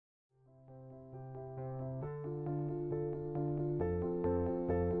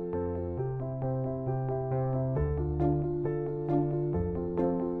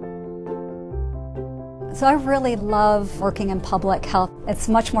So I really love working in public health. It's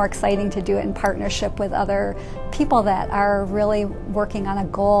much more exciting to do it in partnership with other people that are really working on a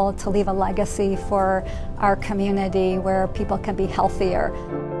goal to leave a legacy for our community where people can be healthier.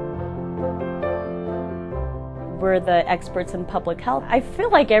 We're the experts in public health. I feel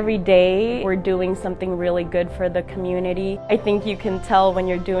like every day we're doing something really good for the community. I think you can tell when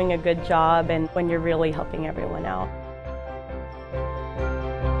you're doing a good job and when you're really helping everyone out.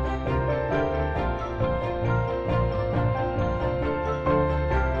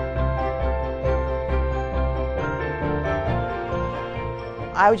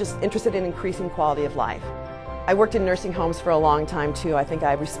 I was just interested in increasing quality of life. I worked in nursing homes for a long time too. I think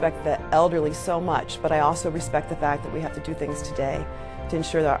I respect the elderly so much, but I also respect the fact that we have to do things today to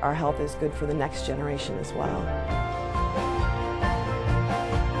ensure that our health is good for the next generation as well.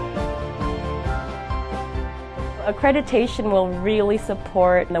 Accreditation will really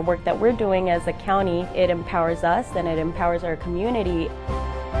support the work that we're doing as a county. It empowers us and it empowers our community.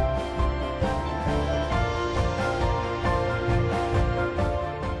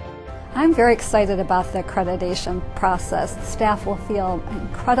 I'm very excited about the accreditation process. Staff will feel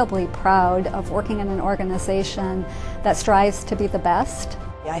incredibly proud of working in an organization that strives to be the best.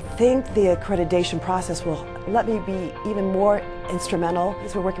 I think the accreditation process will let me be even more instrumental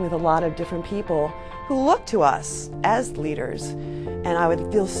because we're working with a lot of different people who look to us as leaders. And I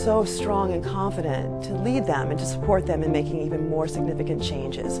would feel so strong and confident to lead them and to support them in making even more significant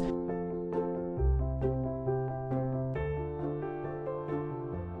changes.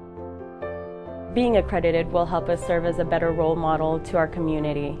 Being accredited will help us serve as a better role model to our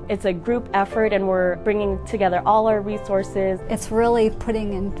community. It's a group effort and we're bringing together all our resources. It's really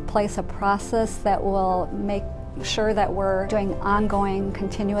putting in place a process that will make sure that we're doing ongoing,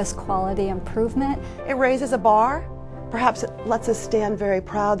 continuous quality improvement. It raises a bar. Perhaps it lets us stand very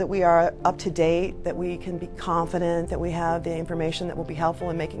proud that we are up to date, that we can be confident, that we have the information that will be helpful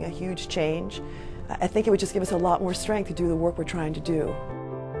in making a huge change. I think it would just give us a lot more strength to do the work we're trying to do.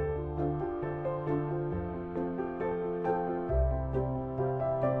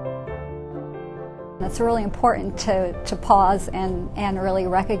 It's really important to pause and really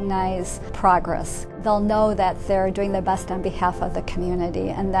recognize progress. They'll know that they're doing their best on behalf of the community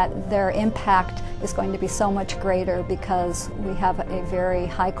and that their impact is going to be so much greater because we have a very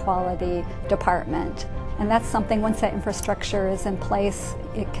high quality department. And that's something, once that infrastructure is in place,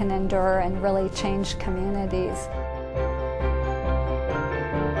 it can endure and really change communities.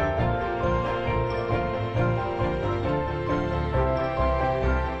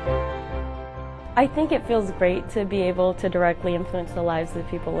 I think it feels great to be able to directly influence the lives of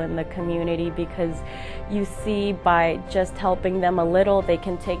people in the community because you see by just helping them a little, they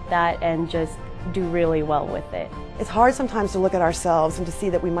can take that and just do really well with it. It's hard sometimes to look at ourselves and to see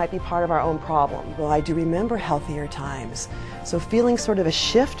that we might be part of our own problem. Well, I do remember healthier times. So feeling sort of a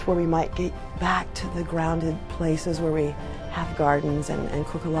shift where we might get back to the grounded places where we have gardens and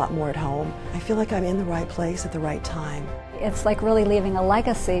cook a lot more at home. I feel like I'm in the right place at the right time. It's like really leaving a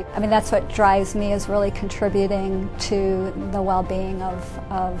legacy. I mean, that's what drives me, is really contributing to the well-being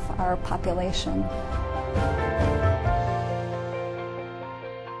of our population.